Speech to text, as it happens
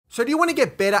So do you want to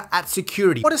get better at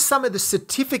security? What are some of the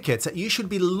certificates that you should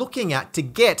be looking at to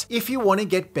get if you want to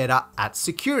get better at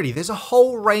security? There's a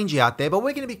whole range out there, but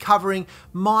we're going to be covering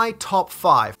my top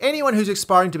 5. Anyone who's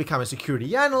aspiring to become a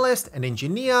security analyst, an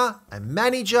engineer, a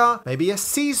manager, maybe a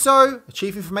CISO, a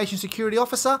Chief Information Security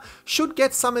Officer, should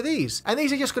get some of these. And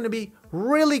these are just going to be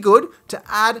really good to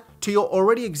add to your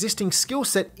already existing skill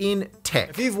set in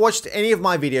tech. If you've watched any of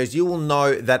my videos, you will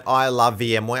know that I love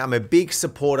VMware. I'm a big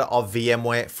supporter of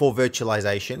VMware for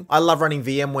virtualization. I love running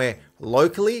VMware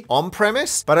locally,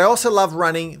 on-premise, but I also love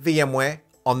running VMware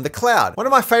on the cloud. One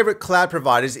of my favorite cloud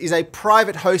providers is a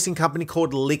private hosting company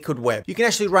called Liquid Web. You can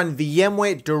actually run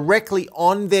VMware directly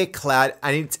on their cloud,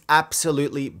 and it's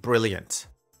absolutely brilliant.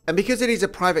 And because it is a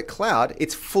private cloud,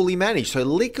 it's fully managed. So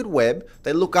Liquid Web,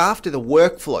 they look after the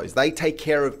workflows. They take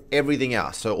care of everything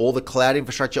else. So all the cloud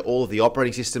infrastructure, all of the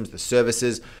operating systems, the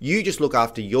services, you just look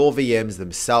after your VMs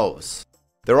themselves.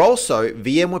 They're also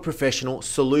VMware Professional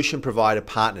Solution Provider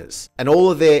partners, and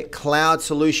all of their cloud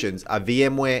solutions are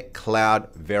VMware Cloud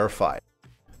verified.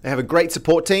 They have a great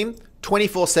support team,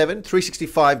 24/7,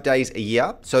 365 days a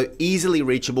year, so easily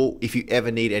reachable if you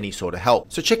ever need any sort of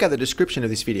help. So check out the description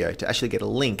of this video to actually get a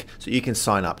link so you can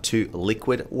sign up to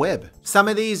Liquid Web. Some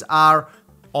of these are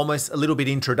almost a little bit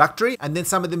introductory, and then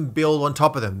some of them build on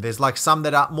top of them. There's like some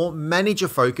that are more manager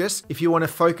focused. If you want to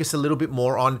focus a little bit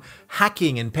more on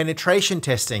hacking and penetration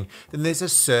testing, then there's a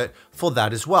cert for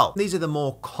that as well. These are the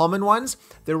more common ones.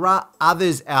 There are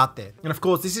others out there. And of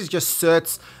course, this is just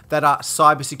certs that are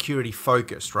cybersecurity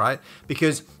focused, right?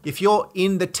 Because if you're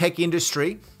in the tech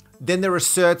industry, then there are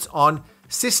certs on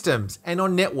systems and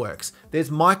on networks. There's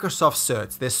Microsoft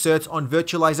certs. There's certs on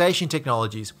virtualization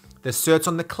technologies. There's certs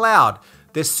on the cloud.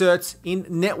 There's certs in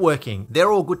networking.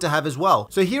 They're all good to have as well.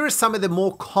 So here are some of the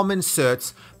more common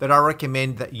certs that I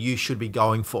recommend that you should be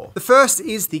going for. The first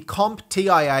is the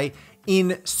CompTIA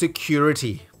in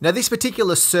security. Now, this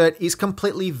particular cert is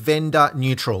completely vendor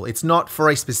neutral. It's not for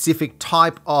a specific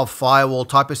type of firewall,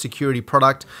 type of security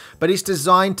product, but it's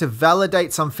designed to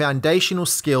validate some foundational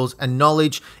skills and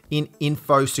knowledge in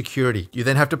info security. You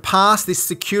then have to pass this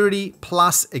Security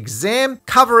Plus exam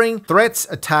covering threats,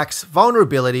 attacks,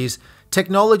 vulnerabilities,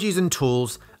 technologies and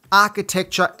tools,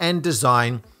 architecture and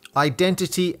design,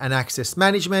 identity and access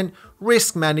management,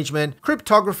 risk management,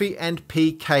 cryptography, and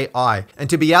PKI. And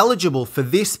to be eligible for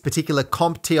this particular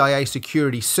CompTIA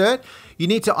security cert, you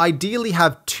need to ideally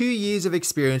have 2 years of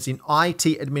experience in IT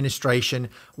administration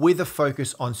with a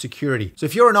focus on security. So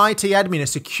if you're an IT admin, a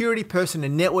security person, a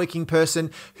networking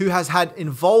person who has had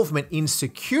involvement in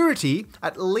security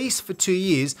at least for 2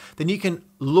 years, then you can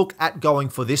look at going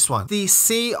for this one. The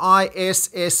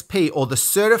CISSP, or the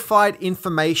Certified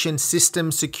Information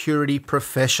System Security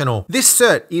Professional. This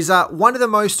cert is one of the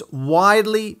most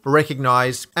widely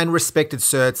recognized and respected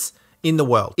certs in the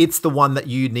world. It's the one that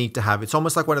you need to have. It's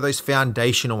almost like one of those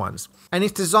foundational ones. And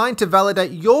it's designed to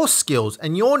validate your skills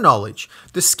and your knowledge,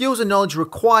 the skills and knowledge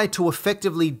required to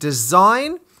effectively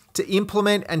design, to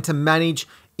implement, and to manage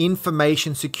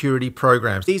information security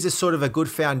programs. These are sort of a good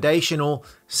foundational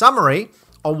summary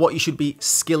on what you should be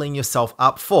skilling yourself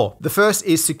up for. The first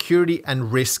is security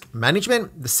and risk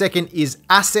management. The second is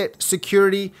asset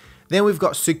security. Then we've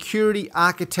got security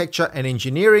architecture and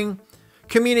engineering,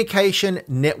 communication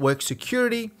network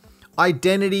security,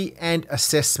 identity and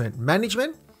assessment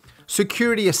management,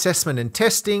 security assessment and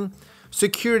testing,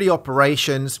 security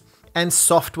operations, and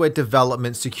software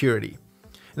development security.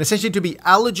 And essentially, to be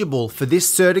eligible for this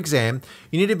cert exam,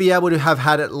 you need to be able to have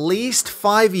had at least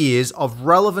 5 years of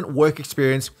relevant work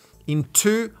experience in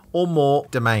 2 or more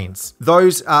domains.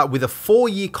 Those with a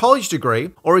 4-year college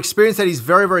degree or experience that is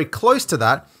very, very close to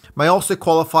that may also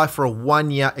qualify for a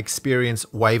 1-year experience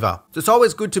waiver. So it's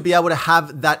always good to be able to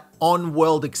have that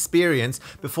on-world experience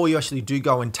before you actually do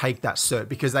go and take that cert,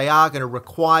 because they are going to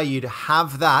require you to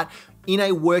have that in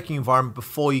a working environment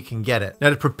before you can get it. Now,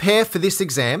 to prepare for this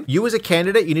exam, you as a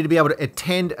candidate, you need to be able to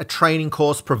attend a training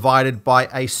course provided by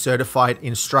a certified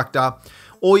instructor,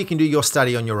 or you can do your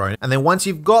study on your own. And then once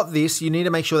you've got this, you need to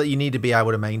make sure that you need to be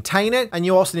able to maintain it, and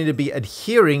you also need to be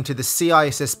adhering to the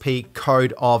CISSP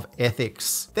Code of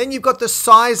Ethics. Then you've got the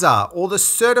CISA, or the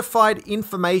Certified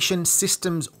Information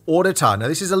Systems Auditor. Now,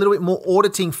 this is a little bit more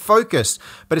auditing focused,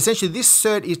 but essentially this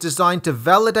cert is designed to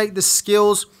validate the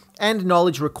skills and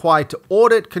knowledge required to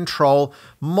audit, control,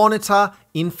 monitor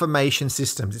information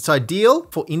systems. It's ideal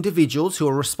for individuals who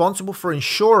are responsible for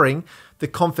ensuring the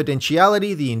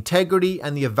confidentiality, the integrity,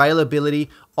 and the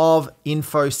availability of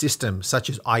info systems, such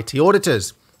as IT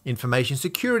auditors, information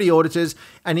security auditors,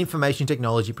 and information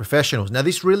technology professionals. Now,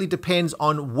 this really depends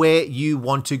on where you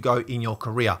want to go in your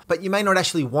career, but you may not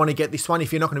actually want to get this one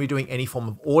if you're not going to be doing any form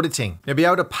of auditing. Now, to be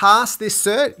able to pass this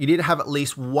cert, you need to have at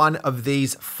least one of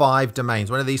these 5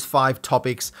 domains, one of these 5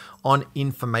 topics on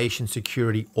information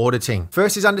security auditing.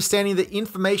 First is understanding the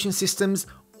information systems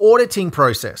auditing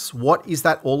process. What is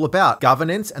that all about?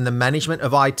 Governance and the management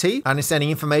of IT,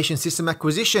 understanding information system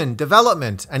acquisition,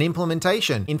 development and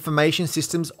implementation, information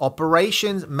systems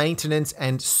operations, maintenance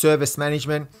and service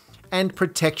management, and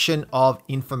protection of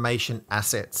information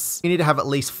assets. You need to have at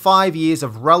least 5 years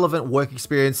of relevant work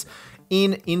experience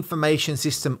in information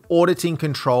system auditing,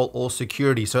 control, or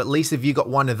security. So at least if you got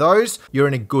one of those, you're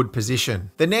in a good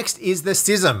position. The next is the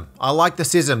CISM. I like the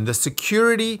CISM, the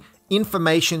Security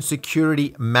Information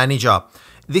Security Manager.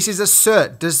 This is a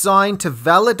cert designed to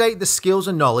validate the skills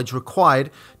and knowledge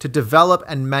required to develop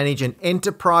and manage an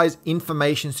enterprise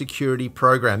information security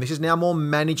program. This is now more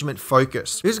management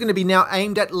focused. This is going to be now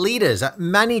aimed at leaders, at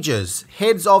managers,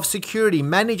 heads of security,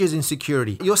 managers in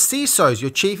security, your CISOs,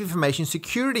 your chief information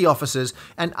security officers,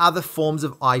 and other forms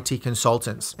of IT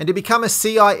consultants. And to become a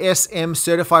CISM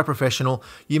certified professional,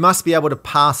 you must be able to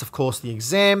pass, of course, the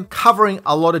exam, covering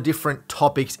a lot of different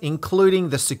topics, including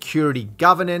the security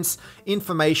governance,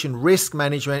 information risk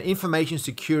management, information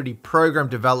security program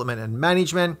development and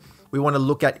management. We want to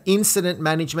look at incident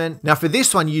management. Now for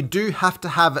this one, you do have to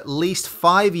have at least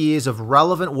 5 years of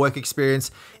relevant work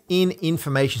experience in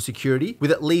information security,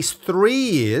 with at least 3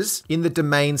 years in the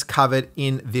domains covered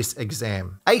in this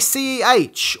exam. A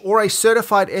CEH, or a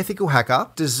Certified Ethical Hacker,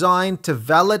 designed to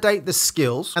validate the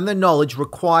skills and the knowledge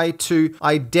required to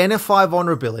identify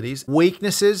vulnerabilities,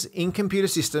 weaknesses in computer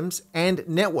systems and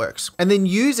networks, and then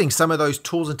using some of those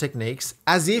tools and techniques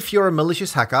as if you're a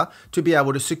malicious hacker to be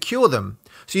able to secure them.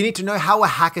 So you need to know how a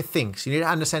hacker thinks. You need to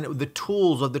understand the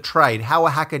tools of the trade, how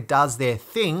a hacker does their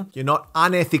thing. You're not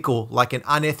unethical like an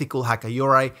unethical hacker.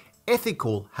 You're a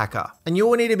ethical hacker. And you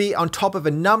will need to be on top of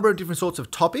a number of different sorts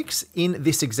of topics in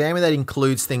this exam. And that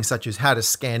includes things such as how to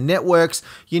scan networks,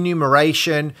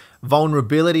 enumeration,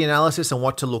 vulnerability analysis and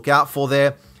what to look out for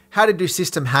there, how to do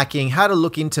system hacking, how to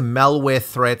look into malware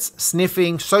threats,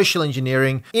 sniffing, social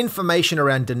engineering, information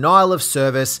around denial of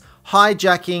service,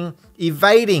 hijacking,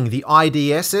 evading the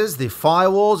IDSs, the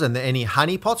firewalls, and any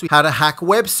honeypots, how to hack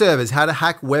web servers, how to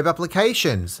hack web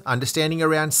applications, understanding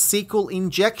around SQL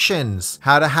injections,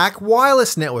 how to hack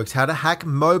wireless networks, how to hack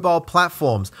mobile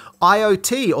platforms,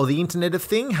 IoT or the Internet of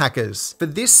Things hackers. For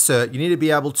this cert, you need to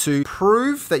be able to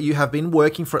prove that you have been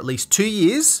working for at least 2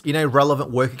 years in a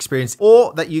relevant work experience,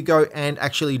 or that you go and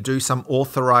actually do some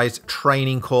authorized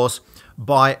training course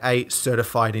by a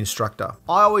certified instructor.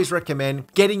 I always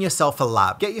recommend getting yourself a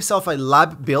lab. Get yourself a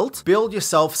lab built, build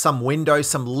yourself some Windows,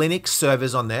 some Linux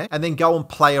servers on there, and then go and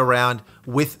play around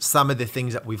with some of the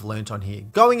things that we've learned on here.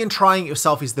 Going and trying it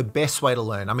yourself is the best way to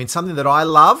learn. I mean, something that I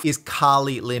love is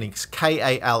Kali Linux,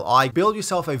 K-A-L-I. Build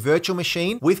yourself a virtual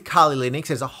machine with Kali Linux.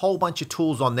 There's a whole bunch of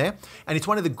tools on there, and it's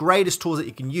one of the greatest tools that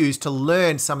you can use to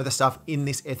learn some of the stuff in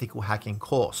this ethical hacking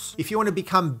course. If you want to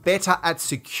become better at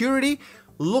security,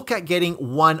 look at getting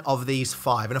one of these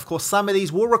 5. And of course, some of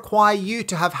these will require you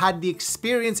to have had the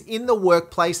experience in the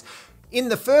workplace in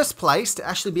the first place to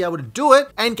actually be able to do it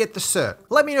and get the cert.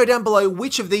 Let me know down below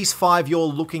which of these 5 you're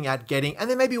looking at getting. And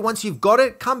then maybe once you've got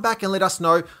it, come back and let us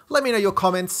know. Let me know your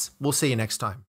comments. We'll see you next time.